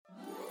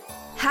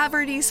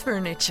Haverty's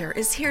Furniture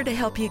is here to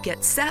help you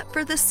get set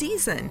for the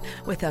season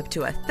with up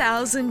to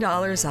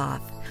 $1,000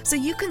 off. So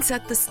you can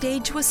set the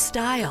stage with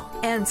style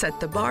and set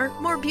the bar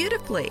more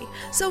beautifully.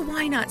 So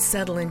why not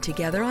settle in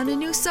together on a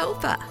new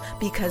sofa?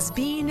 Because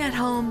being at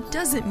home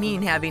doesn't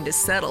mean having to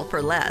settle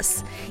for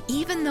less.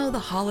 Even though the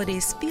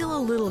holidays feel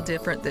a little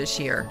different this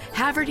year,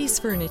 Haverty's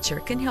Furniture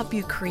can help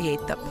you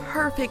create the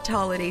perfect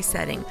holiday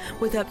setting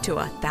with up to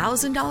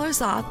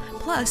 $1,000 off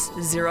plus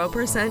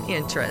 0%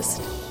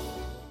 interest.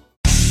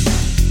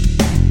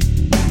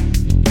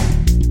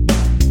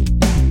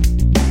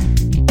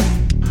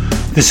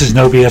 This is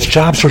No BS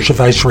Job Search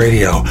Advice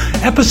Radio,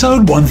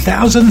 episode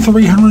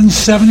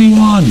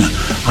 1371.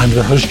 I'm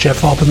your host,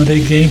 Jeff Altman, the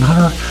Big Game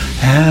Hunter,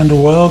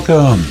 and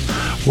welcome.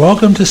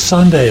 Welcome to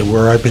Sunday,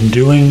 where I've been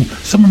doing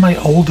some of my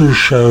older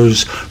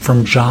shows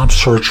from Job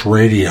Search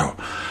Radio.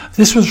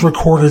 This was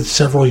recorded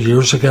several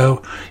years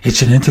ago.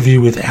 It's an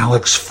interview with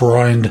Alex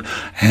Freund,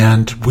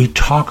 and we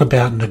talk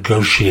about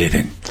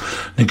negotiating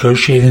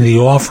the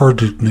offer,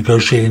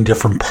 negotiating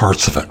different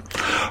parts of it.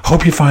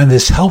 Hope you find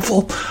this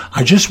helpful.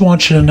 I just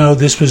want you to know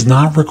this was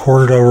not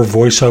recorded over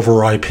voice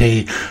over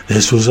IP.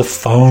 This was a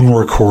phone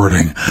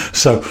recording.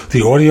 So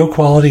the audio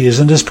quality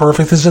isn't as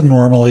perfect as it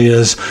normally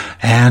is,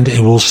 and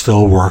it will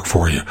still work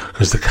for you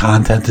because the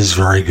content is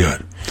very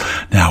good.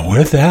 Now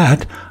with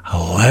that,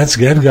 let's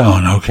get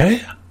going,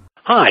 okay?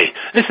 Hi,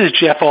 this is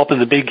Jeff Altman,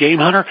 the Big Game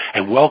Hunter,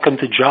 and welcome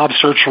to Job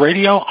Search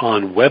Radio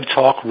on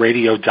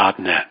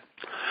webtalkradio.net.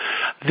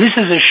 This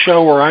is a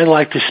show where I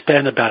like to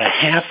spend about a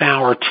half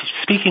hour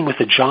speaking with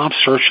a job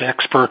search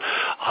expert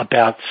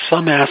about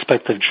some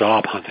aspect of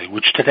job hunting,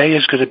 which today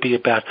is going to be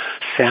about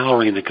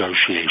salary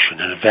negotiation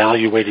and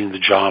evaluating the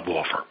job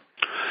offer.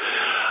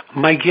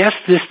 My guest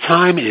this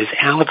time is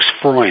Alex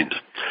Freund.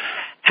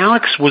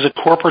 Alex was a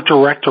corporate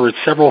director at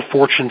several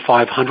Fortune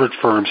 500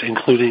 firms,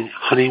 including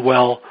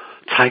Honeywell,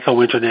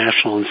 Tyco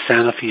International, and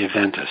Sanofi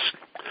Aventis.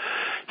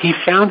 He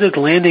founded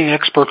Landing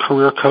Expert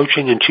Career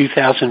Coaching in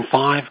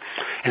 2005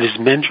 and has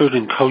mentored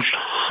and coached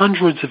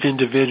hundreds of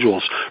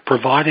individuals,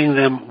 providing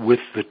them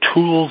with the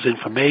tools,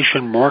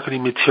 information,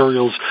 marketing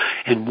materials,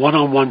 and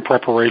one-on-one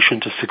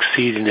preparation to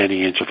succeed in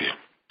any interview.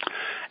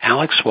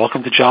 Alex,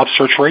 welcome to Job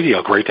Search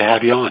Radio. Great to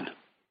have you on.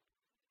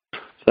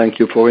 Thank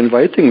you for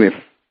inviting me.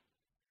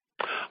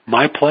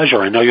 My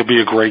pleasure. I know you'll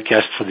be a great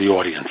guest for the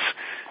audience.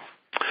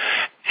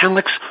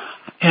 Alex,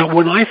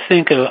 when I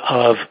think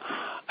of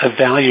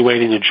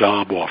evaluating a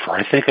job offer,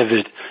 I think of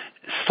it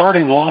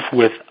starting off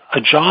with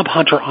a job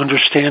hunter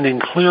understanding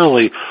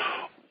clearly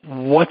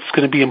what's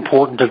going to be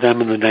important to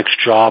them in the next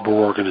job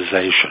or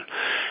organization,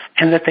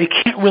 and that they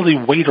can't really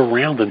wait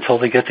around until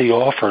they get the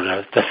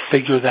offer to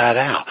figure that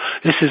out.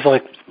 This is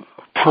like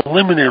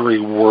preliminary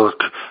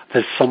work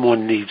that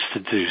someone needs to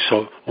do.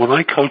 So when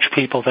I coach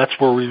people, that's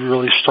where we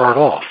really start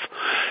off.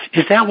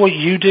 Is that what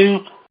you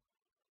do?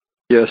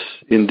 Yes,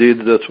 indeed,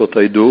 that's what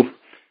I do.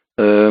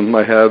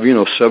 I have,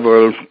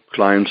 several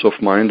clients of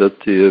mine that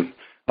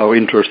are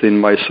interested in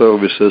my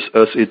services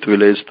as it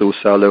relates to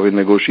salary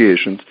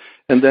negotiations.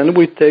 And then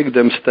we take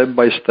them step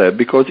by step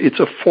because it's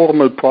a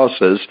formal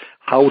process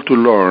how to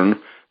learn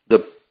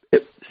the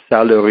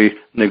salary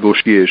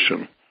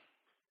negotiation.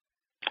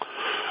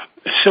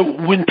 So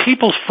when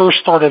people first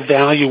start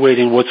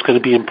evaluating what's going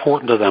to be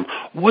important to them,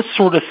 what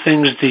sort of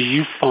things do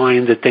you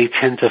find that they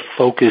tend to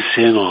focus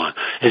in on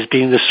as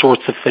being the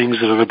sorts of things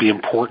that are going to be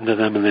important to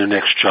them in their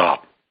next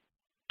job?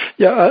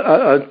 Yeah,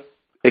 I'll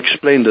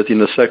explain that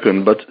in a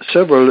second, but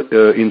several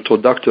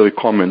introductory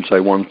comments I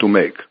want to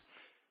make.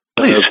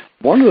 Please.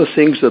 One of the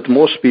things that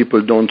most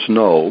people don't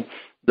know,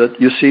 that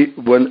you see,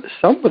 when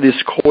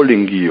somebody's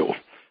calling you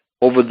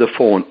over the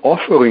phone,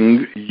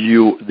 offering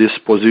you this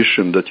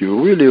position that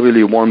you really,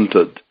 really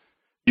wanted,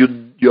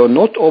 you're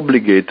not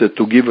obligated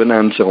to give an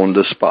answer on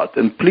the spot.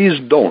 And please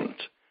don't.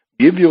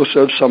 Give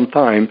yourself some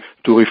time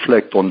to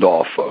reflect on the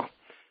offer.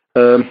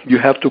 You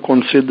have to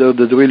consider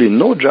that really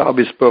no job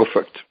is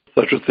perfect.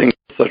 Such a thing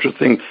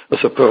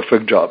as a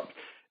perfect job.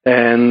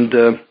 And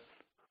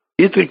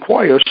it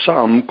requires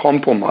some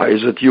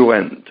compromise at your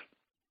end.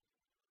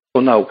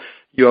 So now,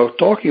 you are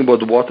talking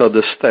about what are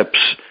the steps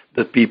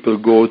that people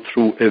go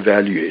through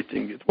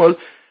evaluating it. Well,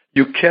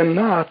 you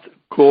cannot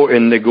go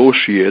and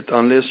negotiate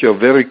unless you're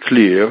very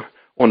clear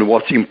on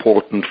what's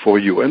important for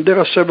you. And there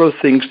are several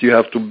things you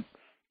have to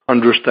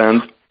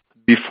understand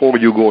before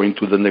you go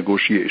into the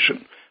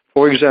negotiation.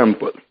 For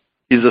example,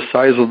 is the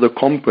size of the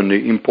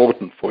company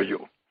important for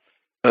you?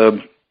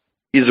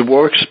 Is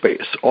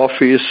workspace,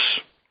 office,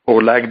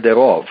 or lack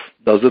thereof,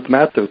 does it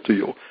matter to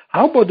you?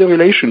 How about the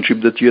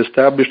relationship that you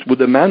established with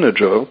the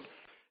manager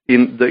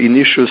in the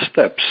initial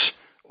steps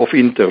of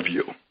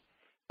interview?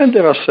 And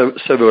there are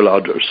several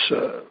others.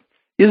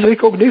 Is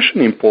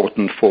recognition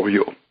important for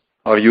you?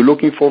 Are you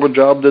looking for a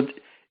job that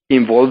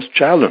involves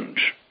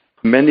challenge?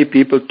 Many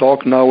people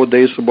talk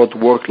nowadays about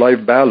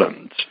work-life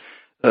balance.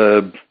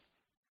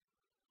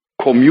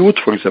 Commute,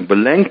 for example,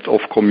 length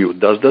of commute,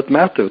 does that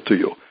matter to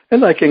you?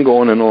 And I can go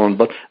on,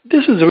 but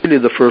this is really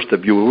the first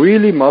step. You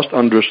really must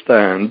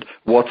understand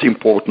what's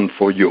important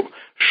for you.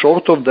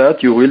 Short of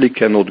that, you really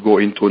cannot go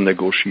into a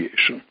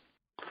negotiation.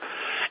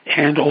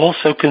 And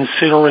also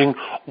considering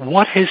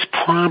what has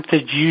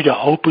prompted you to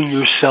open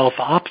yourself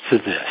up to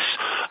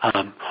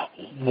this.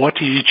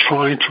 What are you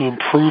trying to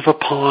improve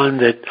upon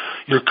that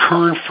your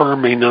current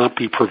firm may not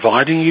be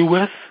providing you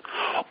with?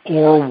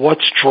 Or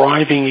what's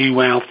driving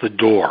you out the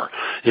door?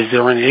 Is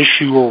there an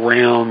issue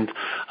around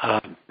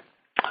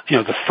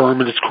the firm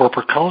and its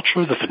corporate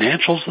culture, the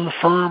financials of the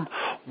firm?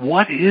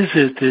 What is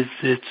it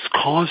that's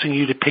causing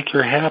you to pick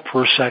your head up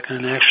for a second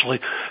and actually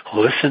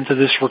listen to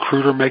this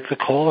recruiter make the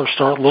call or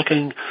start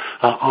looking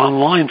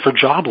online for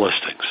job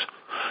listings?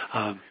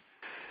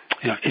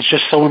 It's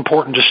just so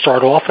important to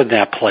start off in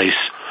that place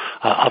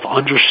of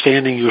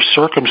understanding your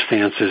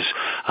circumstances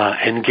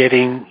and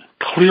getting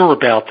clear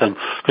about them,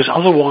 because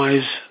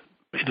otherwise,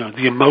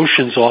 the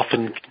emotions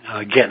often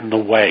get in the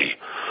way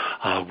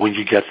when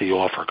you get the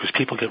offer, because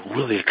people get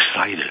really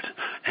excited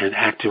and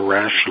act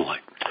irrationally.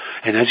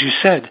 And as you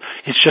said,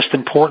 it's just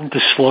important to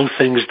slow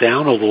things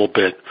down a little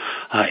bit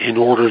in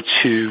order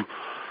to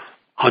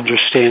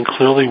understand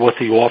clearly what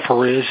the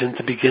offer is and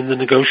to begin the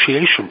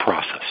negotiation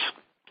process.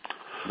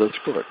 That's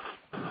correct.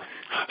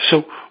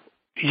 So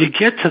you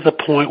get to the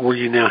point where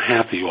you now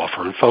have the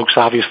offer. And folks,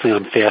 obviously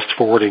I'm fast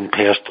forwarding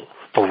past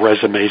the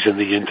resumes and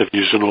the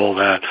interviews and all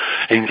that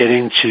and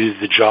getting to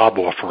the job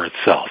offer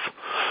itself.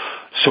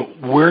 So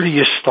where do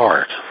you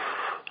start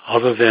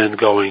other than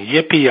going,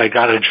 yippee, I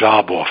got a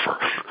job offer?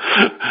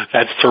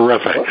 That's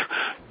terrific.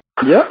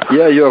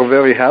 Yeah, you are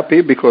very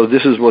happy because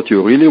this is what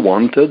you really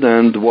wanted.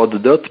 And what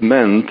that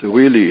meant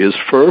really is,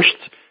 first,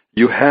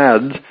 you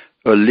had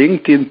a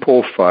LinkedIn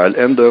profile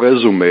and a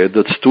resume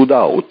that stood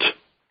out,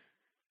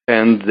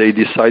 and they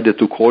decided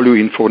to call you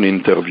in for an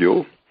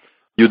interview.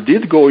 You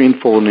did go in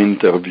for an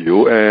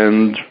interview,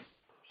 and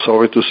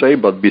sorry to say,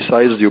 but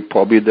besides you,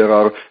 probably there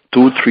are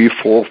 2, 3,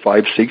 4,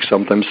 5, 6,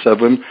 sometimes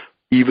 7,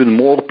 even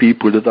more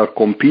people that are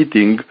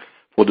competing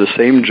for the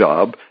same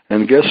job.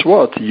 And guess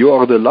what? You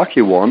are the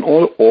lucky one,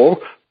 or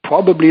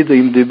probably the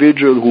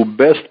individual who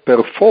best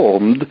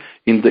performed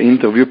in the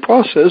interview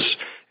process,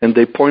 and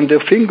they point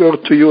their finger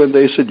to you and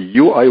they said,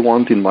 you I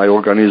want in my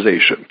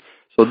organization.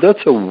 So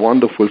that's a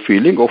wonderful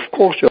feeling. Of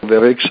course, you're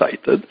very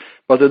excited.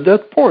 But at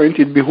that point,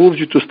 it behooves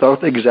you to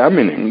start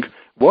examining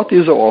what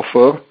is the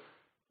offer,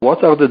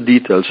 what are the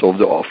details of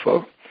the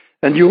offer,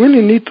 and you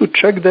really need to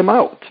check them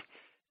out.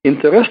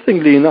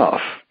 Interestingly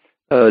enough,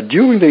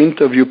 during the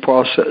interview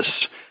process,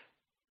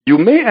 you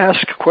may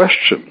ask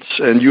questions,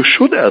 and you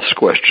should ask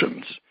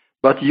questions,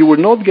 but you will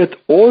not get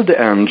all the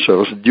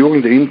answers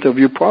during the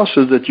interview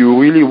process that you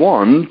really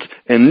want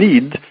and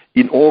need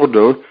in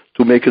order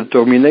to make a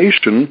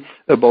determination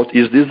about,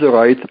 is this the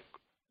right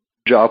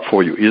job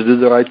for you? Is this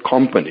the right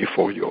company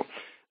for you?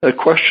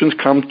 Questions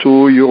come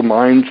to your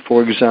mind,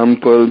 for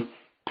example,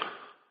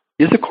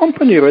 is the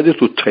company ready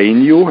to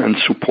train you and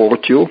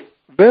support you?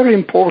 Very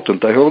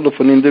important. I heard of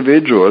an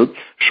individual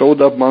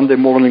showed up Monday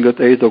morning at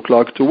 8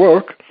 o'clock to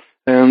work,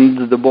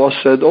 and the boss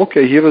said,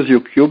 okay, here is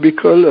your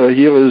cubicle,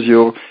 here is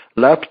your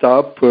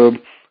laptop,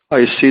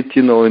 I sit,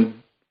 in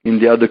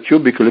the other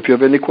cubicle. If you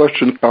have any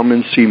questions, come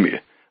and see me.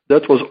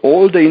 That was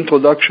all the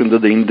introduction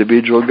that the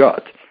individual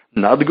got.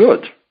 Not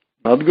good.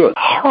 Not good.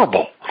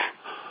 Horrible.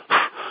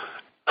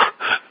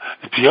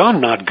 Beyond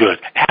not good.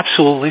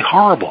 Absolutely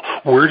horrible.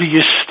 Where do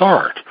you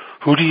start?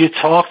 Who do you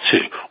talk to?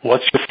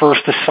 What's your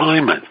first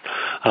assignment?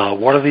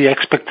 What are the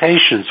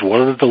expectations?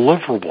 What are the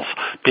deliverables?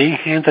 Being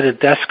handed a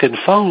desk and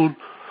phone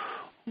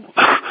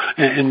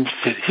and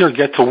here,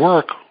 get to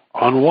work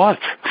on what?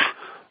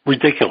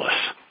 Ridiculous.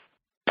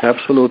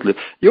 Absolutely.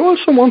 You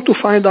also want to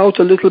find out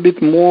a little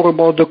bit more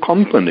about the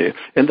company.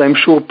 And I'm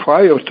sure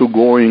prior to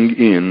going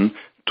in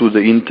to the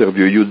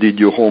interview, you did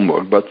your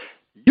homework. But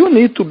you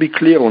need to be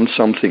clear on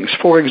some things.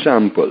 For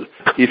example,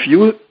 if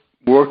you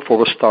work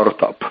for a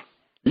startup,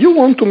 you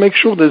want to make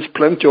sure there's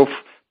plenty of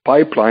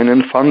pipeline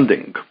and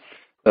funding.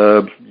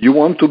 You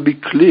want to be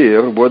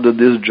clear whether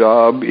this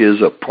job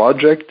is a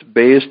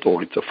project-based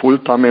or it's a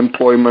full-time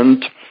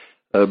employment.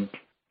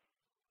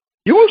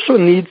 You also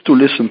need to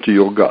listen to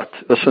your gut.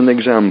 As an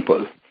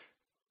example,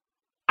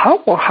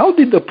 how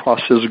did the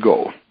process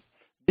go?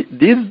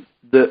 Did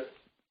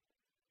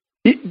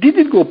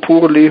it go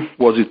poorly?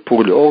 Was it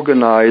poorly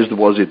organized?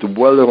 Was it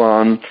well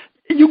run?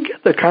 You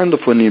get a kind of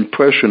an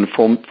impression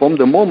from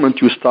the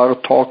moment you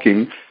start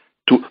talking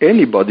to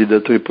anybody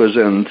that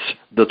represents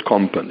that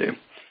company.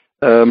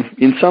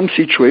 In some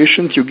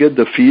situations, you get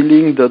the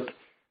feeling that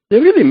they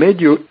really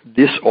made you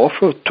this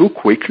offer too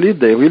quickly.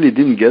 They really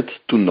didn't get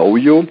to know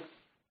you.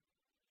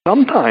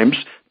 Sometimes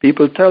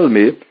people tell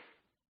me,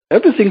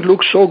 everything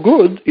looks so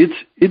good,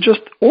 it's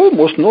just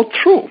almost not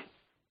true.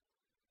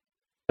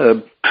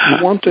 You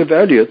want to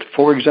evaluate,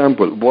 for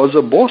example, was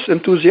a boss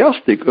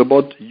enthusiastic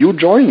about you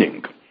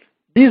joining?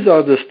 These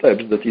are the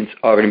steps that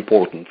are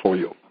important for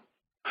you.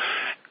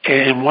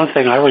 And one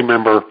thing I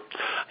remember,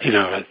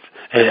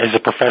 as a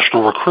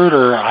professional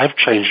recruiter, I've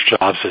changed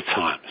jobs at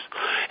times.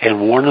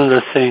 And one of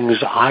the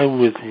things I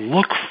would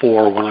look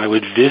for when I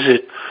would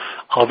visit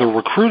other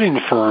recruiting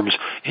firms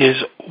is,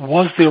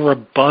 was there a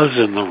buzz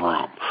in the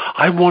room?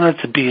 I wanted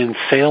to be in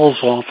sales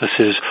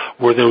offices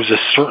where there was a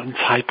certain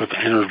type of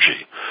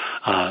energy,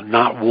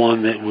 not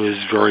one that was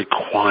very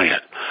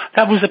quiet.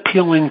 That was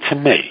appealing to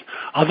me.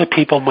 Other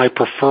people might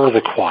prefer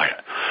the quiet,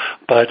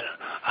 but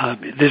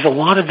there's a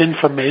lot of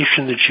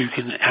information that you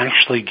can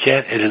actually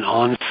get at an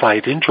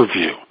on-site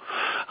interview.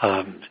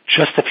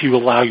 Just if you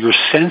allow your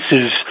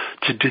senses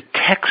to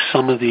detect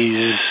some of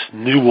these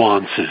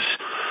nuances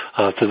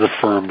to the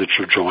firm that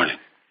you're joining.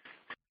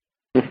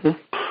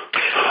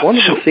 Mm-hmm. One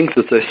of the things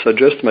that I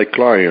suggest my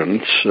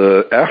clients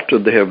after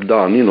they have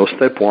done,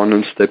 step 1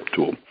 and step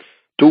 2,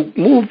 to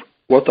move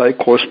what I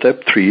call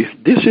step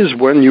 3. This is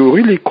when you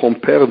really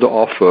compare the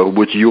offer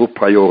with your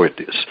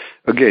priorities.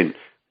 Again,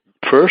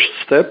 first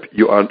step,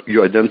 you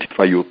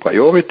identify your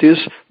priorities,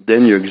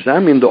 then you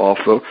examine the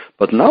offer,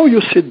 but now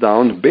you sit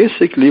down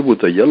basically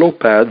with a yellow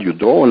pad, you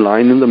draw a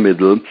line in the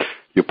middle,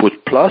 you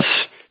put plus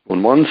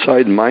on one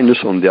side, minus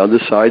on the other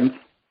side,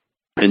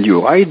 and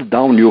you write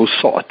down your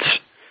thoughts,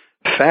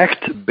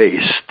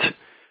 fact-based,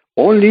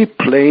 only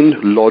plain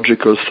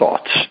logical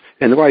thoughts,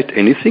 and write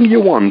anything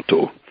you want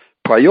to.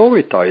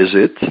 Prioritize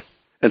it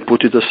and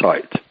put it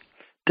aside.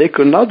 Take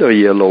another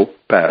yellow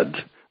pad,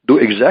 do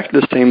exactly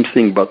the same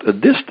thing, but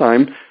at this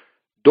time,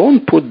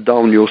 don't put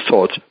down your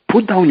thoughts,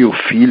 put down your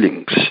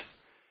feelings.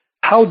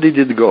 How did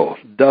it go?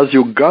 Does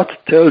your gut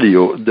tell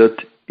you that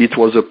it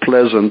was a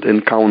pleasant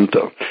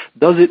encounter?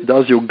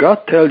 Does your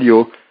gut tell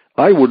you,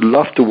 I would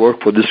love to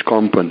work for this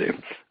company?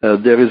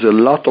 There is a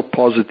lot of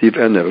positive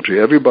energy.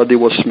 Everybody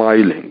was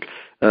smiling.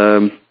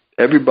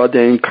 Everybody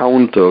I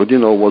encountered,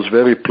 was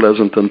very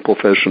pleasant and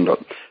professional.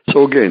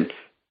 So again,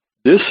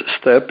 this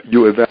step,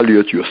 you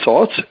evaluate your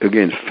thoughts,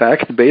 again,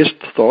 fact-based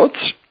thoughts,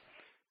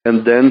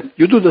 and then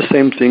you do the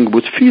same thing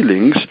with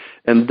feelings,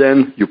 and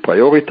then you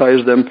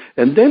prioritize them,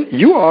 and then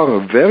you are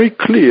very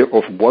clear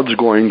of what's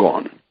going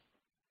on.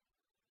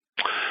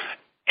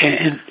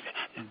 And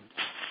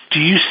do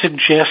you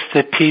suggest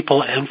that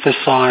people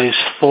emphasize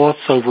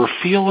thoughts over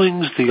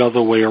feelings, the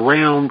other way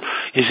around?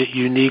 Is it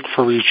unique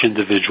for each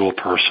individual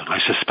person? I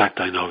suspect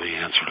I know the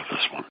answer to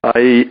this one.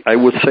 I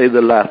would say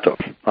the latter.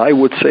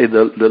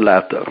 The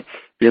latter.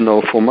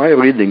 For my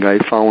reading, I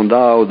found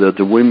out that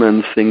the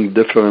women think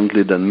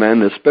differently than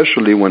men,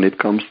 especially when it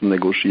comes to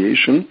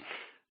negotiation.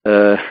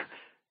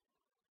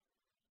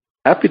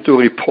 Happy to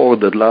report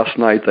that last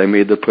night I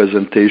made a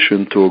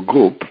presentation to a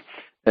group,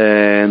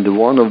 and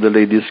one of the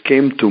ladies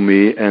came to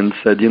me and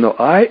said,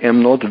 I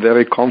am not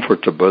very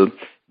comfortable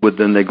with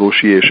the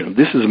negotiation.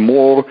 This is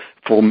more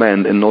for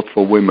men and not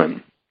for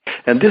women.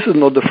 And this is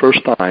not the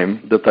first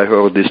time that I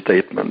heard this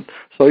statement.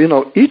 So,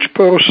 each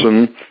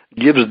person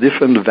gives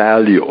different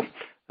value.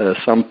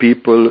 Some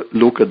people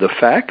look at the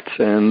facts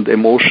and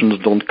emotions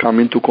don't come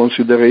into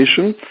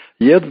consideration.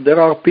 Yet there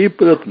are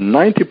people that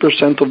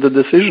 90% of the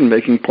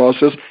decision-making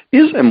process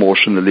is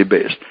emotionally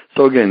based.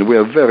 So again, we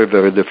are very,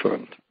 very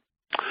different.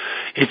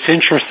 It's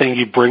interesting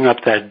you bring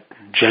up that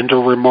gender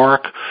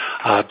remark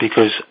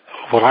because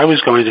what I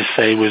was going to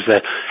say was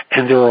that,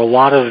 and there are a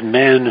lot of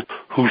men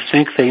who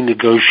think they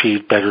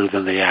negotiate better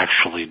than they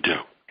actually do.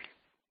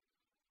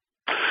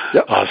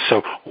 Yep.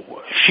 So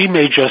she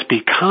may just be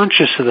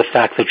conscious of the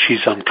fact that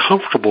she's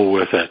uncomfortable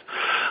with it.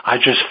 I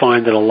just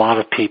find that a lot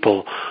of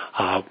people,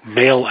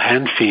 male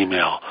and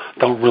female,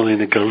 don't really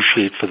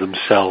negotiate for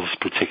themselves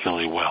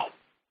particularly well.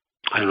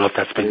 I don't know if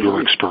that's been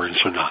your experience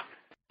or not.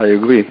 I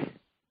agree.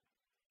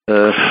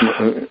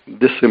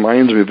 This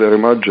reminds me very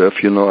much, Jeff.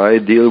 I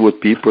deal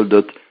with people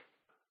that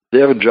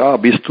their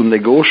job is to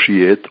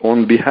negotiate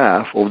on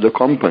behalf of the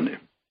company.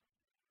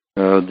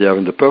 They are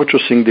in the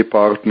purchasing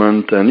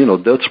department,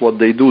 and that's what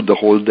they do the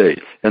whole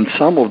day. And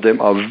some of them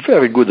are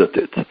very good at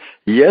it.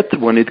 Yet,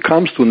 when it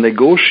comes to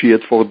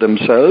negotiate for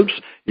themselves,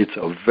 it's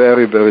a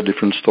very, very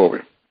different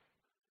story.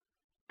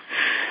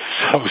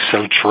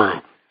 So true.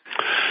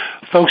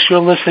 Folks, you're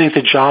listening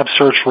to Job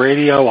Search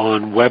Radio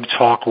on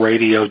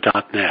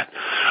webtalkradio.net.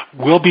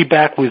 We'll be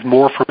back with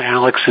more from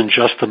Alex in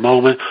just a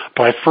moment,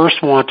 but I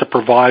first want to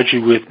provide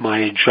you with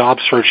my Job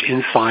Search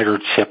Insider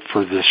tip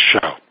for this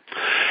show.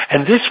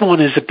 And this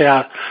one is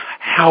about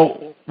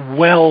how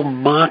well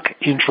mock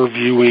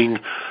interviewing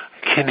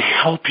can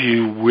help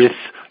you with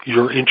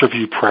your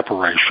interview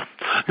preparation.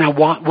 Now,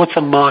 what's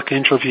a mock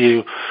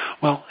interview?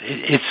 Well,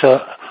 it's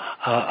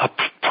a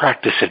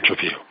practice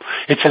interview.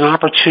 It's an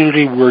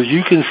opportunity where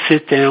you can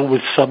sit down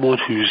with someone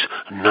who's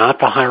not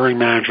the hiring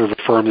manager of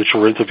the firm that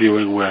you're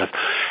interviewing with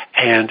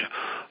and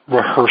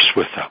rehearse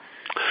with them.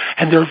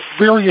 And there are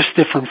various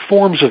different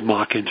forms of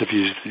mock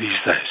interviews these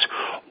days.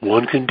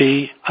 One can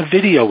be a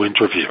video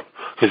interview,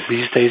 because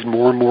these days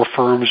more and more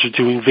firms are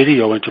doing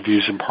video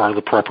interviews in part of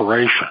the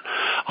preparation.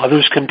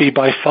 Others can be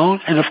by phone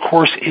and, of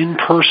course, in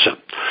person.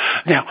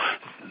 Now,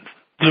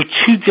 there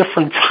are two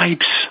different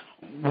types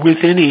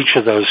within each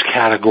of those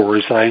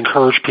categories that I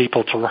encourage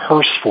people to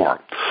rehearse for.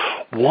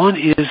 One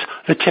is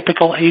the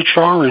typical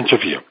HR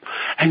interview,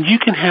 and you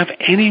can have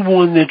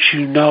anyone that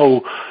you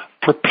know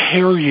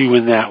prepare you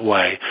in that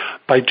way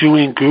by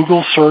doing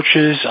Google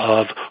searches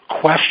of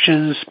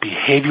questions,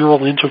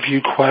 behavioral interview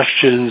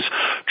questions,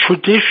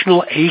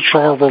 traditional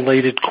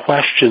HR-related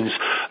questions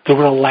that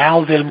would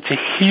allow them to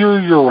hear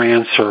your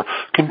answer,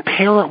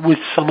 compare it with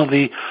some of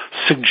the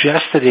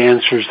suggested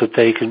answers that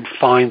they can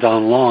find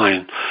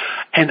online,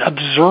 and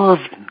observe,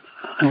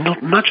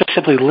 not just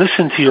simply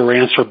listen to your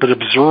answer, but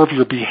observe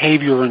your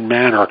behavior and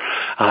manner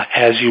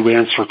as you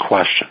answer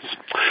questions.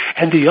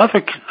 And the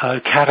other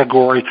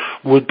category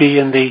would be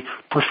in the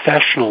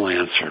professional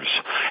answers.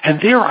 And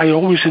there I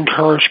always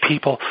encourage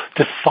people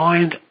to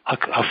find a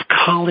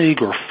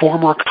colleague or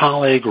former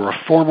colleague or a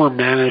former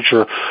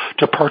manager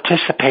to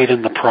participate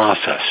in the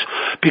process,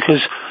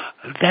 because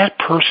that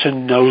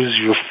person knows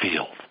your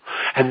field.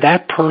 And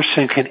that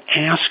person can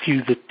ask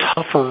you the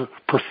tougher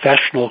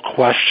professional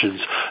questions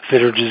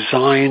that are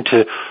designed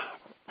to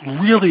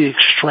really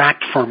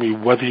extract from you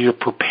whether you're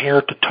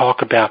prepared to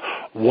talk about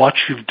what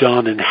you've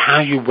done and how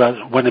you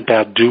went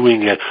about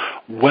doing it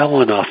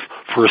well enough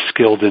for a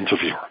skilled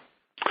interviewer.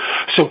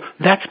 So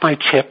that's my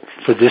tip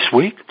for this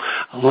week.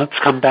 Let's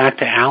come back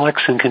to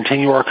Alex and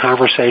continue our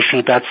conversation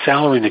about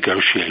salary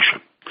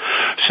negotiation.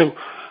 So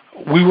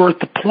we were at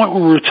the point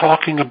where we were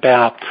talking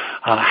about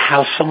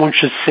how someone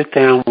should sit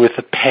down with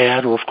a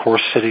pad, or of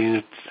course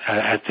sitting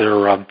at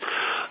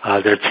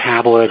their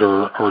tablet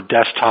or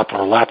desktop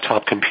or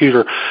laptop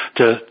computer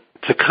to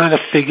kind of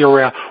figure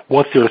out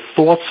what their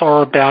thoughts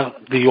are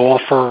about the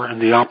offer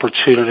and the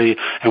opportunity,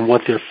 and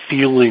what their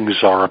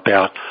feelings are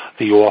about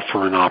the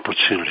offer and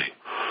opportunity.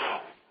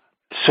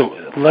 So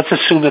let's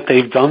assume that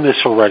they've done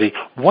this already.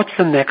 What's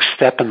the next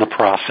step in the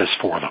process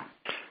for them?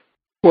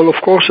 Well,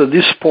 of course, at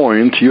this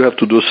point, you have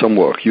to do some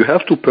work. You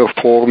have to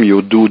perform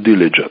your due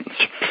diligence.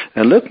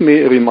 And let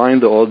me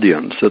remind the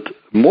audience that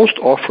most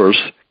offers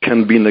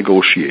can be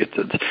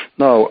negotiated.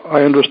 Now,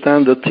 I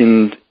understand that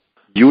in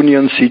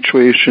union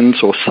situations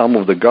or some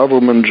of the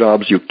government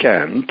jobs you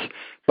can't,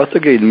 but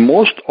again,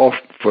 most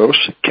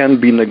offers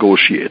can be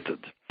negotiated.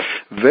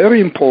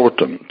 Very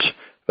important,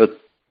 at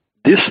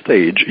this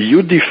stage,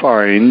 you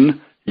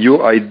define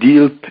your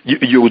deal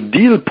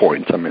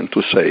points,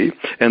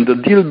 and the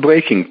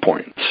deal-breaking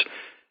points.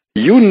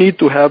 You need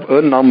to have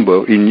a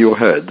number in your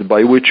head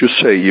by which you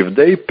say, if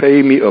they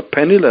pay me a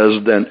penny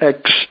less than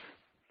X,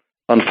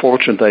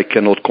 unfortunately, I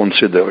cannot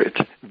consider it.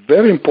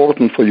 Very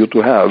important for you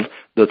to have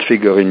that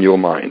figure in your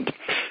mind.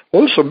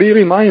 Also, be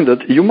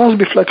reminded, you must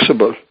be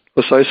flexible.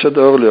 As I said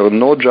earlier,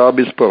 no job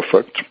is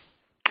perfect.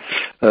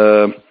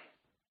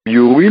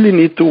 You really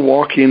need to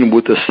walk in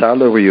with a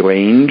salary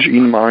range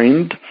in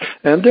mind,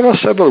 and there are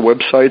several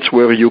websites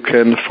where you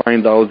can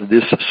find out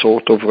this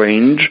sort of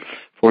range.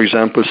 For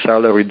example,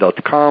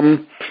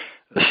 salary.com,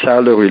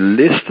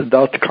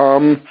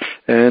 salarylist.com,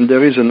 and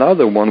there is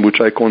another one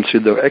which I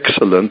consider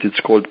excellent.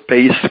 It's called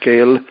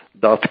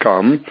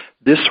payscale.com.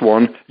 This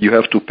one, you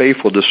have to pay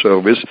for the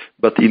service,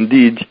 but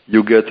indeed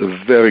you get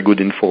very good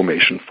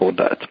information for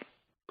that.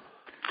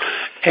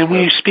 And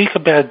when you speak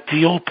about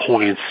deal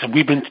points,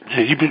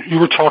 you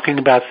were talking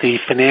about the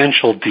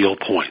financial deal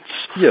points.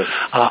 Yes.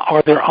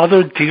 Are there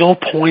other deal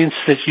points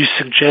that you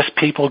suggest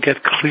people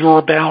get clear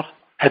about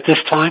at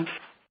this time?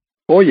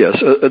 Oh,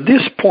 yes. At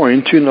this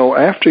point,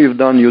 after you've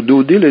done your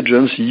due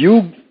diligence,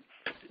 you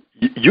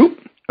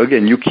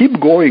keep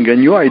going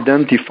and you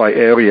identify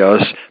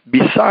areas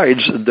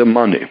besides the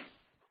money.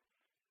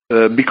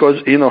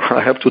 Because,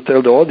 I have to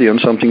tell the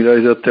audience something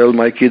that I tell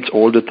my kids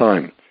all the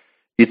time.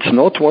 It's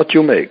not what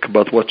you make,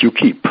 but what you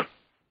keep.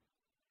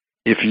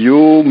 If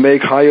you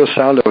make higher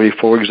salary,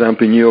 for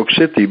example, in New York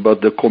City, but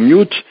the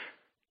commute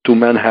to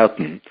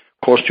Manhattan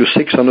costs you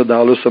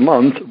 $600 a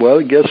month, well,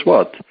 guess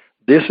what?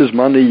 This is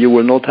money you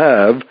will not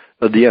have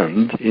at the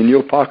end in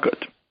your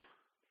pocket.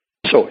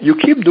 So you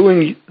keep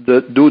doing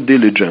the due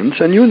diligence,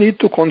 and you need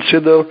to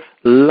consider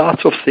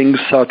lots of things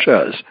such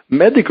as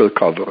medical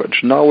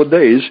coverage.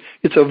 Nowadays,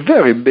 it's a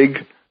very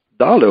big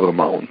dollar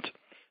amount.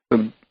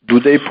 Do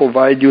they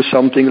provide you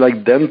something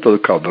like dental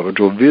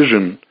coverage or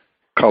vision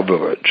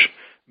coverage?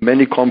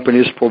 Many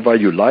companies provide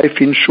you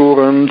life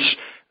insurance,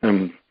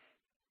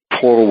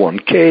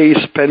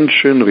 401ks,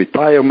 pension,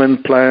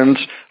 retirement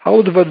plans.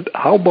 How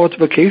about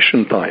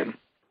vacation time?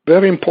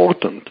 Very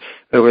important.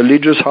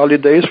 Religious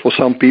holidays, for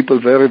some people,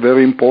 very,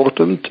 very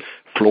important.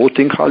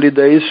 Floating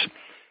holidays.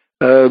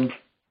 How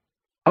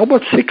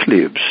about sick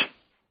leaves?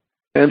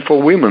 And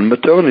for women,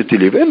 maternity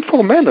leave. And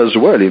for men as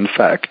well, in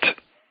fact.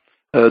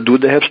 Do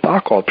they have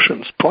stock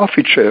options,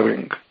 profit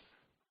sharing?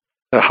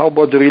 How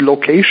about the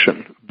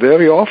relocation?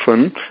 Very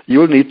often,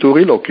 you'll need to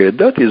relocate.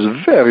 That is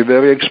very,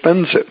 very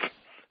expensive.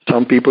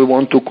 Some people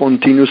want to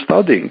continue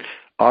studying.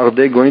 Are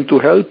they going to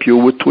help you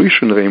with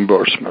tuition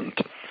reimbursement?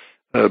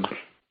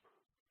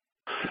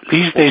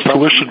 These days,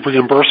 tuition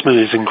reimbursement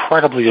is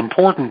incredibly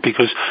important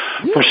because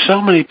for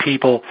so many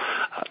people,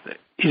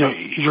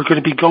 you're going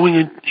to be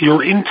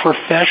you're in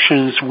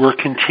professions where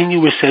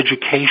continuous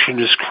education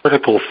is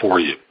critical for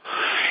you.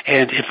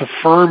 And if a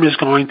firm is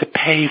going to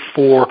pay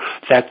for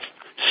that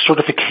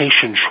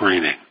certification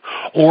training,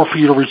 or for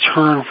you to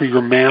return for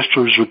your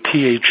master's or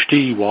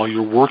PhD while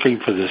you're working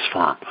for this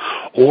firm,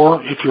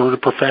 or if you're in a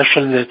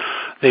profession that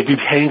they'd be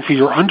paying for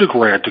your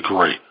undergrad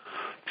degree.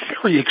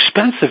 Very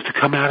expensive to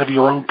come out of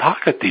your own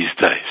pocket these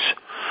days.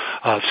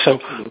 So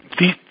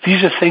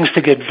these are things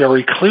to get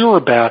very clear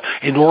about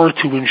in order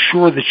to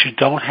ensure that you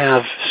don't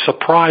have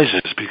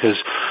surprises, because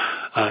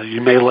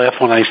you may laugh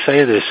when I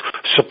say this,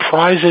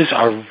 surprises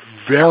are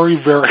very,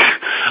 very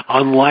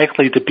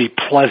unlikely to be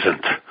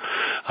pleasant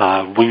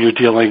when you're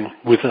dealing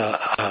with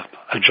a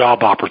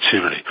job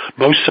opportunity.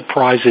 Most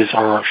surprises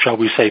are, shall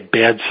we say,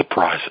 bad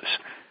surprises.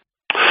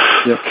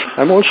 Yeah,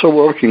 I'm also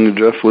working,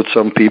 Jeff, with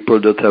some people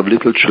that have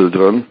little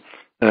children.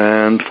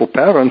 And for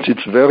parents,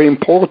 it's very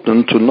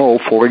important to know,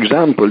 for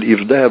example,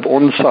 if they have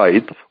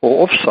on-site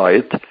or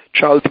off-site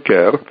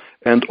childcare,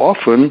 and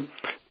often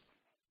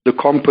the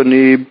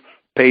company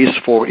pays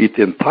for it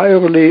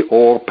entirely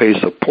or pays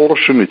a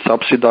portion, it's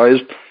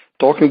subsidized.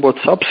 Talking about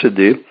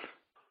subsidy,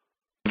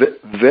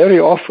 very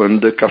often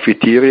the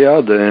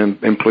cafeteria, the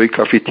employee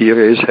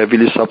cafeteria is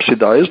heavily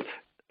subsidized.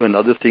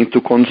 Another thing to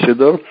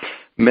consider,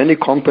 many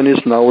companies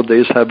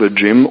nowadays have a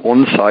gym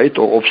on-site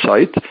or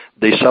off-site.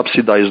 They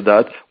subsidize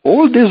that.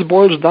 All this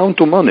boils down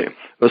to money.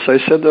 As I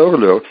said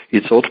earlier,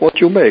 it's not what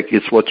you make,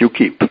 it's what you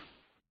keep.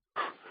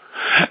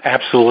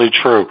 Absolutely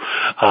true.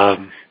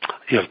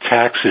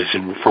 Taxes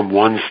from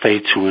one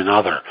state to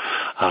another.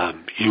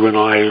 You and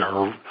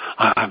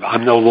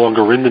I'm no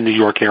longer in the New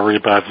York area,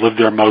 but I've lived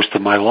there most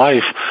of my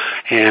life,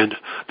 and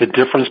the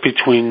difference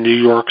between New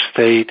York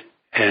State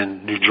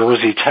and New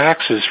Jersey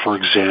taxes, for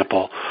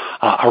example,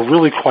 are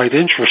really quite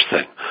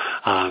interesting.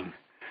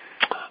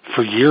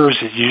 For years,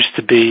 it used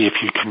to be if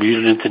you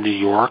commuted into New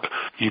York,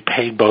 you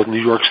paid both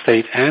New York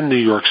State and New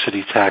York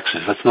City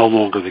taxes. That's no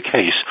longer the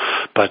case,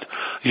 but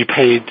you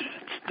paid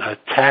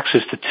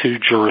taxes to two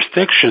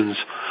jurisdictions,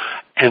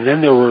 and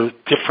then there were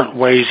different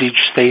ways each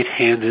state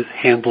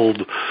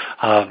handled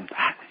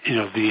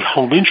the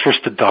home interest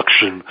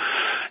deduction.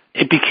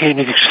 It became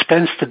an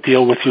expense to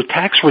deal with your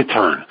tax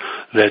return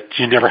that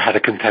you never had to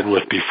contend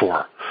with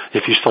before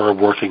if you started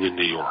working in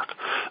New York.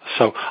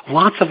 So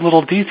lots of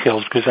little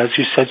details, because as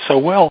you said so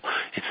well,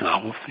 it's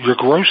not your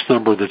gross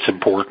number that's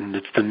important,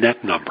 it's the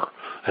net number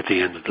at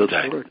the end of the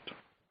day. Correct.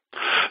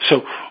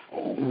 So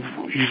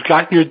you've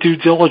gotten your due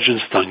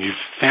diligence done. You've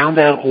found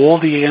out all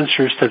the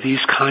answers to these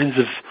kinds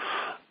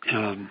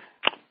of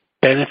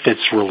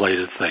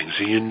benefits-related things,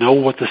 and you know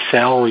what the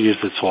salary is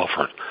that's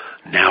offered.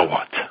 Now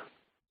what?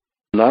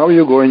 Now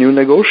you go and you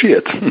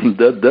negotiate.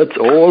 That's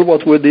all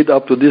what we did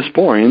up to this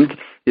point,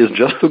 is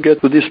just to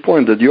get to this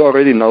point that you are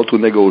ready now to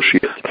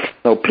negotiate.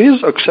 Now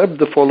please accept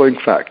the following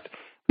fact.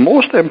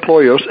 Most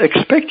employers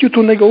expect you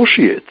to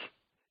negotiate.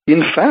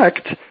 In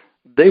fact,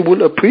 they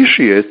will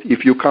appreciate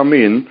if you come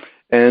in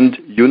and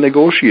you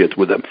negotiate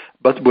with them.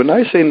 But when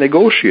I say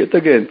negotiate,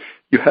 again,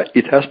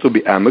 it has to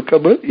be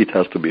amicable, it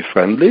has to be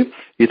friendly,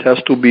 it has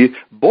to be,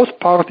 both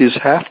parties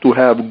have to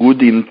have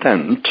good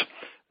intent.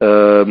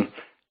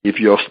 If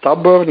you're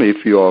stubborn,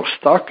 if you are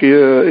stuck,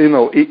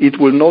 it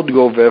will not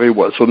go very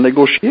well. So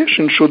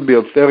negotiation should be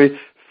a very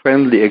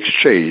friendly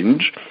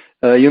exchange.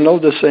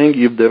 The saying,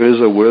 if there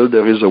is a will,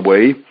 there is a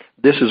way.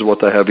 This is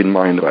what I have in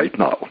mind right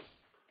now.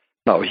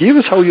 Now, here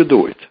is how you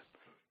do it.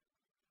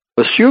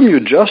 Assume you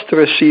just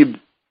received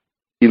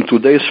in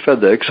today's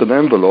FedEx an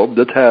envelope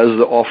that has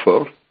the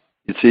offer.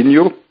 It's in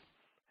your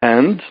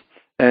hand,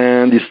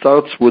 and it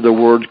starts with the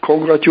word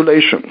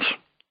congratulations.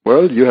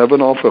 Well, you have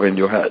an offer in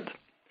your hand.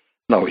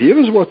 Now, here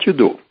is what you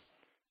do.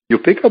 You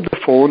pick up the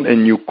phone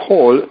and you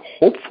call.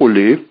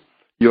 Hopefully,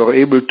 you are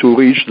able to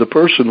reach the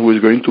person who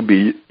is going to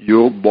be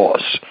your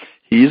boss.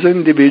 He is an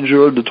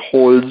individual that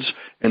holds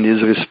and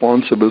is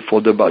responsible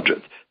for the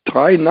budget.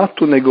 Try not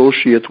to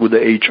negotiate with the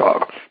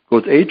HR,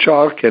 because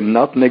HR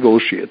cannot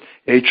negotiate.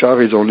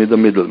 HR is only the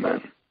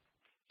middleman.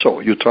 So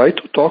you try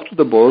to talk to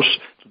the boss,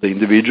 to the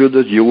individual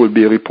that you will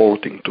be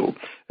reporting to,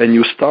 and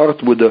you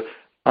start with an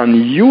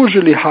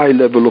unusually high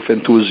level of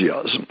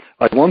enthusiasm.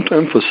 I want to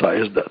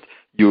emphasize that.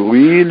 You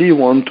really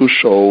want to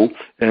show,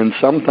 and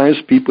sometimes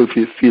people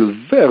feel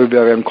very,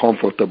 very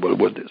uncomfortable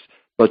with this,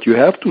 but you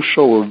have to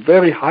show a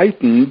very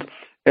heightened,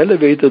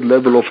 elevated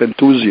level of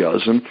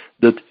enthusiasm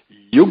that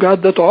you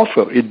got that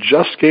offer. It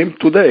just came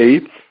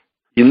today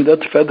in that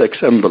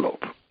FedEx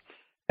envelope.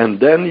 And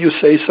then you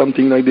say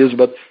something like this,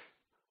 but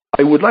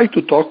I would like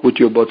to talk with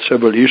you about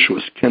several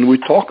issues. Can we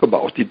talk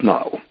about it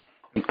now?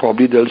 And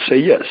probably they'll say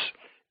yes.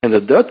 And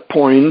at that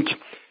point,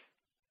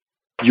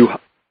 you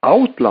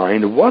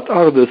outline what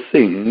are the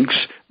things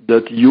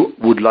that you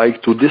would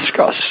like to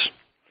discuss.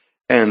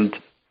 And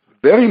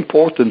very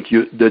important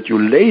that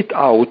you lay it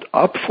out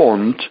up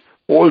front,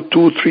 all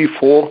 2, 3,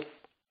 4,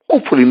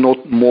 hopefully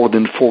not more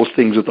than 4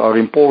 things that are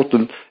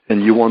important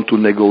and you want to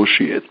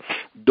negotiate.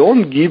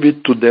 Don't give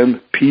it to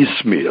them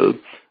piecemeal.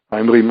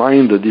 I'm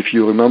reminded, if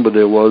you remember,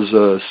 there was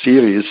a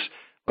series,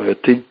 a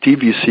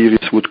TV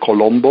series with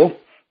Columbo,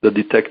 the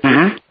detective.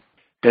 Mm-hmm.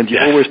 And he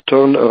always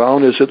turned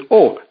around and said,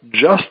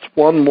 just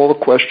one more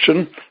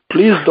question.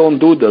 Please don't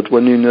do that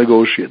when you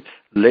negotiate.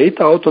 Lay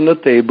it out on the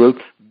table.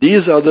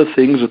 these are the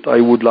things that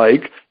I would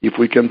like if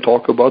we can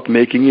talk about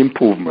making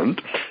improvement.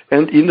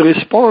 And in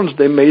response,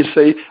 they may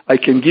say, I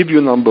can give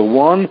you number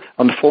one.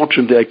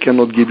 Unfortunately, I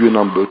cannot give you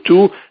number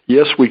two.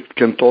 Yes, we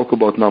can talk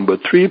about number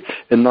three.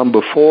 And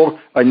number four,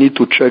 I need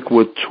to check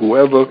with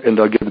whoever, and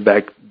I'll get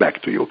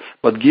back to you.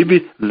 But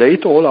lay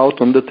it all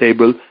out on the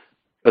table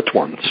at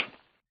once.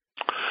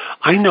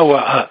 I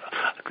know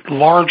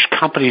large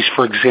companies,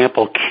 for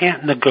example,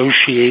 can't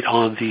negotiate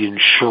on the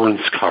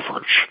insurance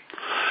coverage.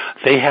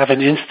 They have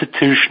an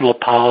institutional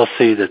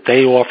policy that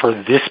they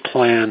offer this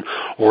plan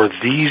or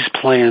these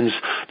plans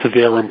to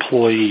their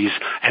employees,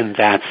 and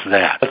that's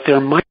that. But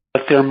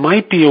there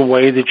might be a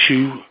way that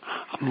you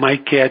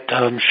might get,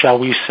 shall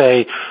we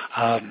say,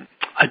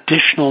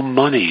 additional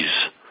monies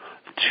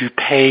to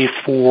pay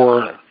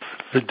for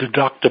the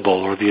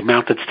deductible or the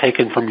amount that's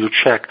taken from your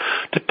check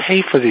to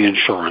pay for the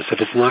insurance if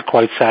it's not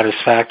quite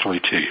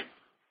satisfactory to you.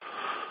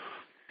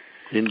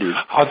 Indeed.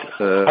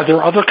 Are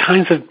there other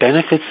kinds of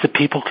benefits that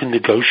people can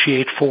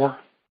negotiate for?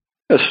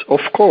 Yes,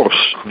 of course.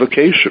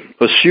 Vacation.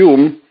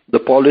 Assume the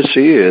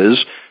policy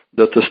is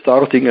that the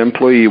starting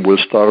employee will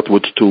start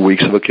with 2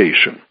 weeks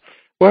vacation.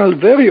 Well,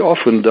 very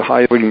often the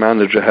hiring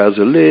manager has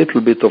a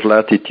little bit of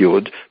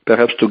latitude,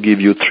 perhaps to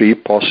give you 3,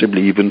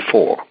 possibly even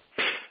 4.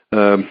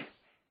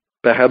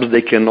 Perhaps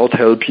they cannot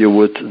help you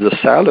with the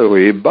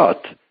salary,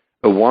 but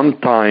a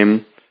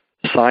one-time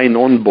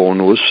sign-on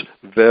bonus,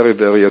 very,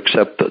 very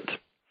accepted.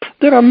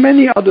 There are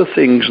many other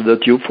things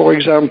that you, for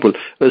example,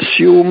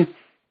 assume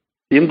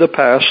in the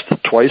past,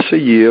 twice a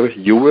year,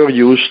 you were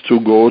used to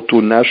go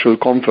to national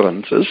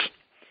conferences,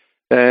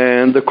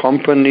 and the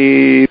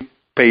company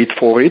paid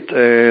for it,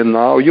 and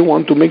now you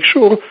want to make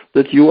sure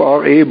that you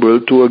are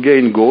able to,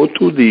 again, go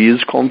to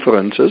these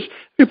conferences,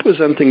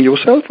 representing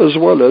yourself as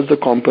well as the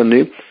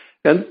company.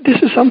 And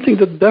this is something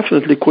that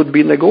definitely could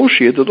be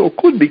negotiated or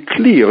could be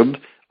cleared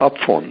up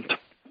front.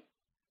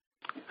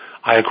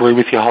 I agree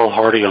with you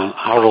wholeheartedly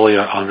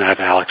on that,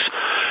 Alex.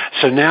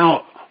 So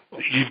now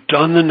you've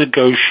done the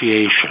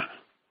negotiation.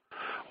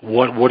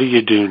 What do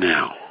you do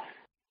now?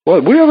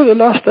 Well, we are at the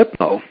last step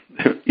now.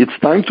 It's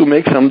time to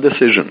make some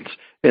decisions.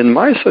 And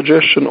my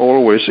suggestion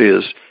always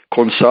is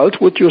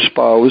consult with your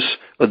spouse,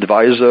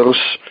 advisors,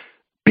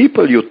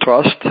 people you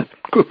trust,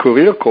 a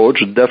career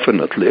coach,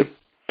 definitely.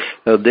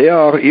 They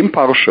are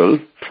impartial.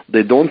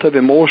 They don't have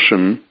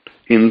emotion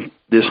in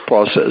this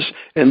process.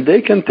 And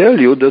they can tell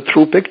you the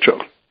true picture.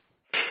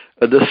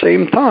 At the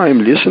same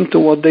time, listen to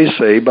what they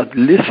say, but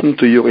listen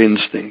to your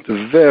instinct.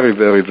 Very,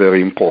 very, very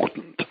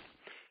important.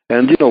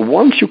 And,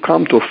 once you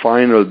come to a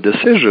final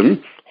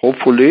decision,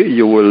 hopefully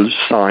you will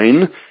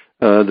sign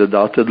the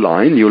dotted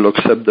line, you'll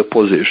accept the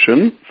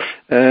position,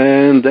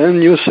 and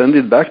then you send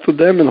it back to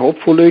them, and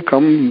hopefully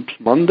come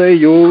Monday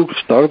you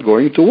start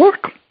going to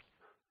work.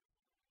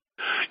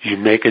 You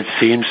make it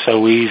seem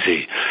so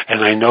easy.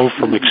 And I know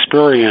from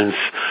experience,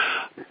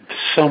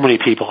 so many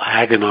people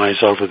agonize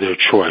over their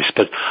choice,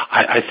 but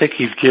I think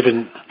you've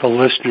given the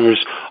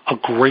listeners a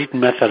great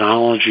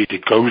methodology to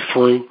go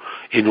through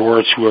in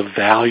order to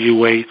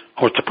evaluate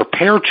or to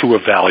prepare to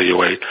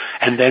evaluate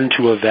and then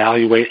to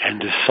evaluate and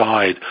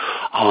decide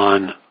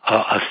on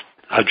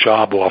a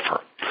job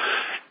offer.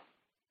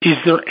 Is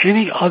there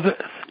any other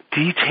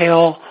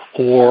detail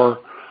or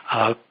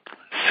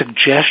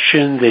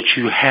suggestion that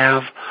you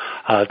have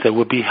that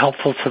would be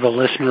helpful to the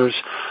listeners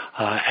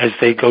as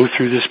they go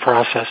through this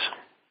process?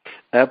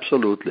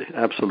 Absolutely,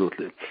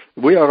 absolutely.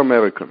 We are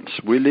Americans.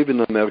 We live in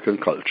American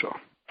culture.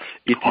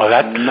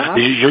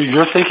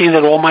 You're thinking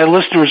that all my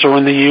listeners are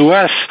in the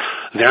U.S.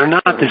 They're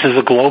not. This is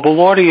a global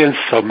audience,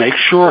 so make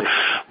sure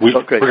we're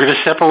going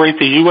to separate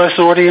the U.S.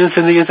 audience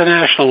and the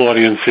international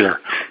audience here.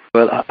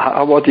 Well,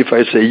 how about if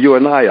I say you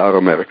and I are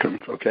Americans,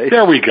 okay?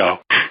 There we go.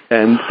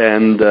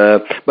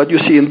 But you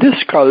see, in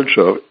this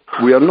culture,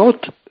 we are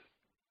not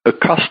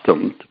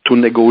accustomed to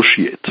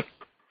negotiate.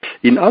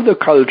 In other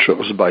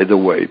cultures, by the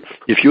way,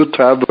 if you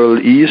travel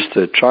east,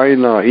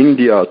 China,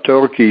 India,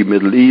 Turkey,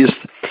 Middle East,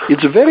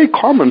 it's very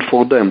common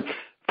for them.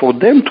 For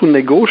them to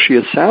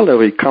negotiate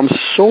salary comes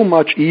so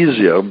much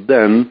easier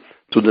than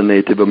to the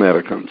Native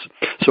Americans.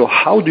 So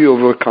how do you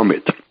overcome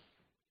it?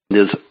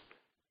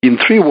 In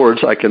 3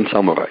 words, I can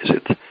summarize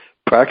it.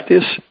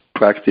 Practice,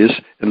 practice,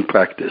 and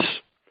practice.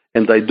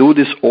 And I do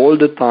this all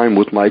the time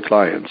with my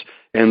clients.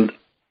 And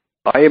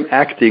I am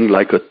acting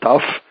like a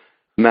tough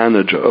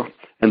manager,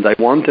 and I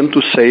want them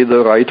to say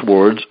the right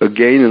words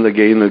again and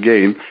again and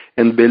again.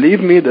 And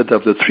believe me that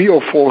after 3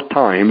 or 4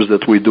 times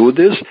that we do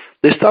this,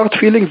 they start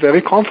feeling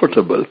very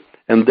comfortable.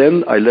 And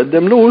then I let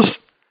them loose,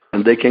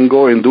 and they can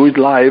go and do it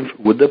live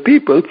with the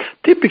people.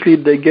 Typically,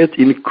 they get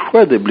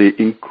incredibly,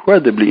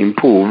 incredibly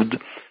improved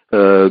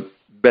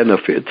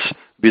benefits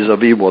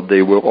vis-a-vis what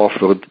they were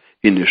offered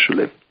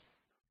initially.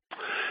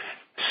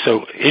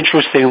 So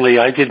interestingly,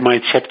 I did my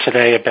tip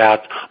today about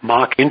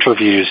mock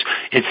interviews.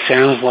 It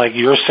sounds like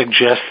you're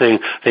suggesting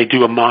they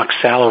do a mock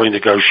salary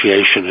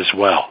negotiation as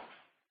well.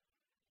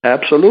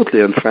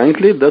 Absolutely, and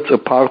frankly, that's a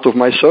part of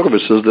my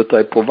services that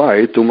I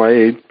provide to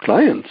my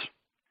clients.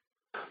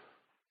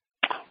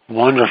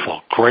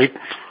 Wonderful. Great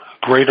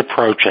Great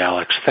approach,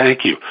 Alex.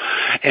 Thank you.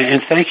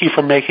 And thank you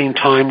for making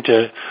time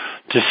to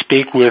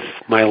speak with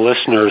my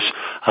listeners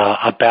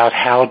about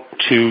how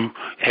to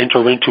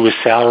enter into a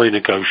salary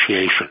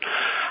negotiation.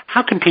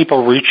 How can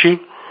people reach you?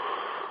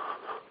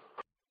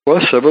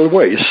 Well, several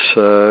ways.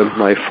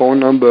 My phone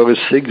number is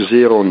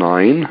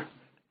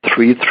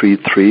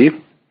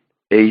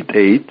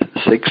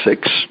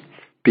 609-333-8866.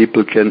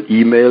 People can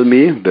email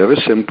me, very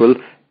simple,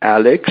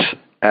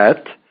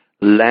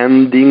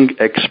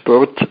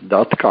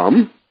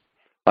 alex@landingexpert.com.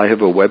 I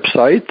have a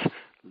website,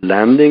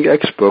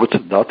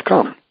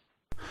 landingexpert.com.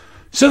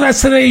 So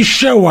that's today's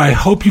show. I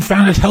hope you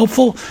found it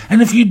helpful.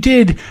 And if you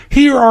did,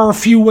 here are a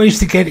few ways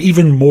to get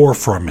even more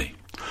from me.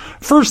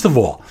 First of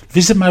all,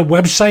 visit my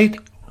website,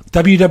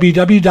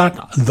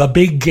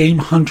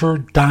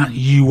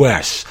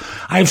 www.thebiggamehunter.us.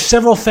 I have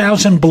several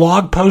thousand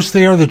blog posts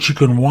there that you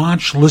can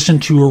watch, listen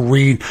to, or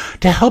read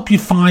to help you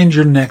find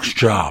your next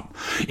job.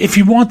 If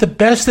you want the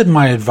best of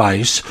my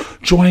advice,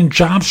 join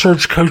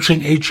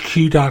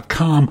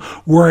JobSearchCoachingHQ.com,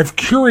 where I've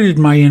curated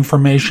my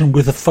information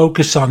with a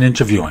focus on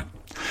interviewing.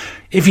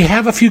 If you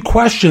have a few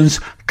questions,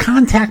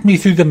 contact me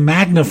through the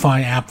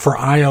Magnify app for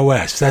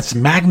iOS. That's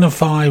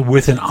Magnify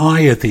with an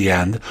I at the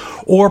end,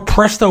 or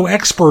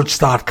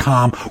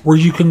PrestoExperts.com, where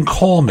you can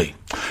call me.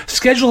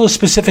 Schedule a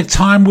specific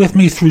time with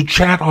me through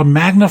chat on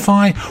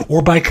Magnify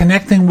or by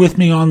connecting with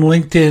me on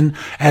LinkedIn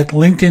at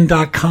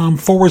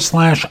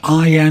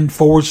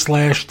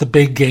linkedin.com/IN/The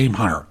Big Game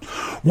Hunter.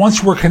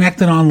 Once we're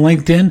connected on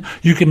LinkedIn,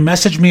 you can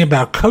message me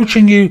about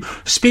coaching you,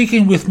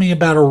 speaking with me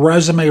about a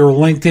resume or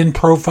LinkedIn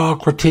profile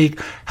critique,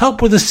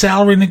 help with a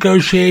salary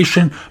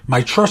negotiation,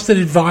 my trusted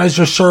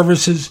advisor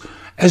services,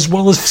 as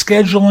well as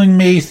scheduling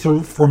me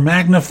for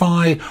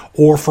Magnify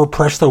or for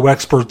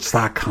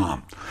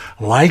PrestoExperts.com.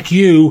 Like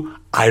you,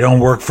 I don't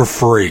work for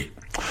free.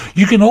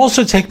 You can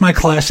also take my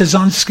classes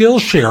on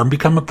Skillshare and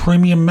become a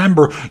premium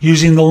member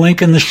using the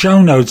link in the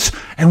show notes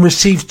and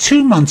receive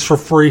 2 months for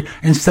free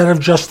instead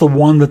of just the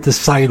one that the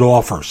site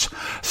offers.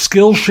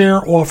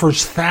 Skillshare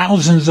offers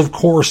thousands of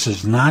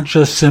courses, not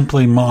just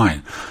simply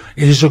mine.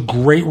 It is a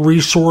great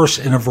resource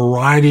in a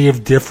variety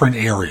of different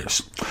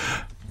areas.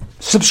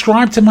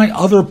 Subscribe to my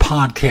other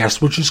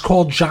podcast, which is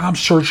called Job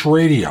Search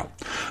Radio.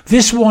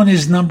 This one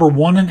is number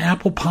 1 in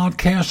Apple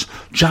Podcasts.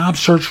 Job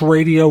Search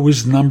Radio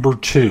is number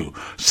 2.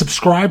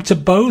 Subscribe to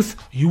both.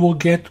 You will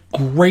get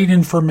great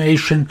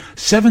information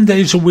 7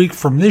 days a week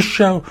from this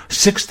show,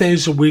 6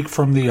 days a week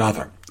from the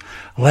other.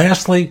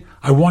 Lastly,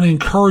 I want to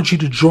encourage you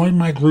to join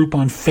my group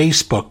on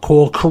Facebook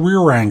called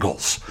Career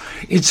Angles.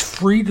 It's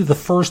free to the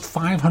first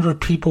 500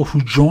 people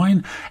who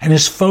join and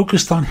is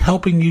focused on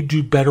helping you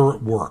do better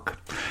at work.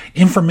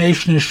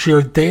 Information is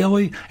shared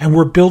daily, and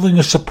we're building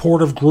a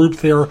supportive group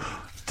there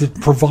to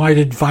provide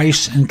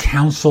advice and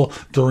counsel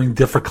during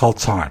difficult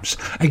times.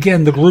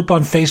 Again, the group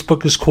on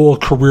Facebook is called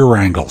Career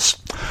Angles.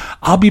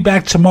 I'll be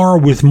back tomorrow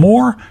with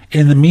more.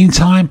 In the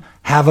meantime,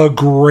 have a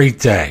great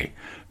day.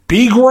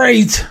 Be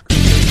great!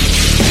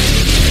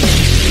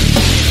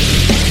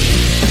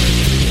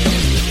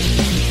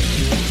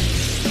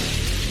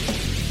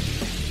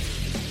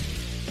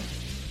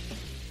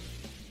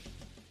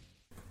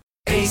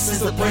 Ace is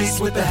the place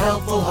with the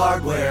helpful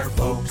hardware,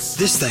 folks.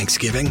 This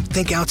Thanksgiving,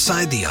 think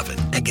outside the oven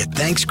and get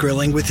Thanks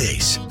Grilling with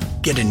Ace.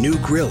 Get a new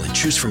grill and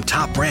choose from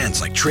top brands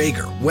like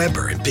Traeger,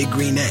 Weber, and Big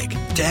Green Egg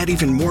to add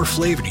even more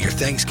flavor to your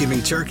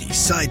Thanksgiving turkey,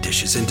 side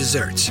dishes, and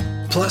desserts.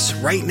 Plus,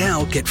 right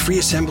now, get free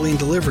assembly and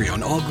delivery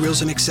on all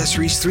grills and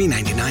accessories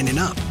 $3.99 and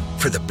up.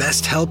 For the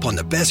best help on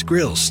the best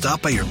grills,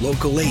 stop by your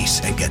local Ace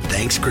and get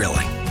Thanks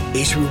Grilling.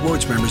 Ace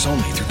Rewards members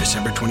only through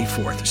December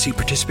 24th. See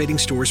participating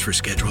stores for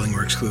scheduling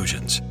or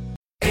exclusions.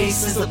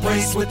 Ace is the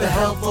place with the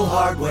helpful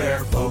hardware,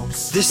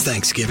 folks. This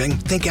Thanksgiving,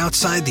 think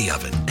outside the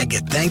oven and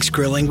get Thanks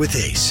Grilling with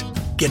Ace.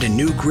 Get a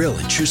new grill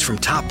and choose from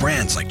top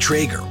brands like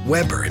Traeger,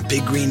 Weber, and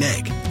Big Green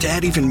Egg to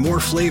add even more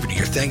flavor to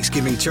your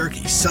Thanksgiving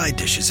turkey, side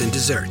dishes, and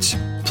desserts.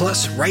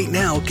 Plus, right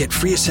now, get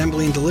free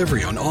assembly and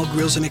delivery on all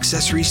grills and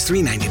accessories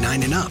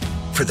 $3.99 and up.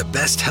 For the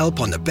best help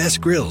on the best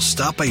grills,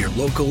 stop by your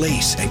local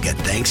Ace and get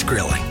Thanks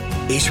Grilling.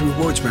 Ace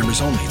Rewards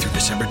members only through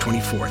December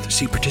 24th.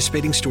 See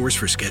participating stores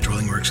for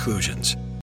scheduling or exclusions.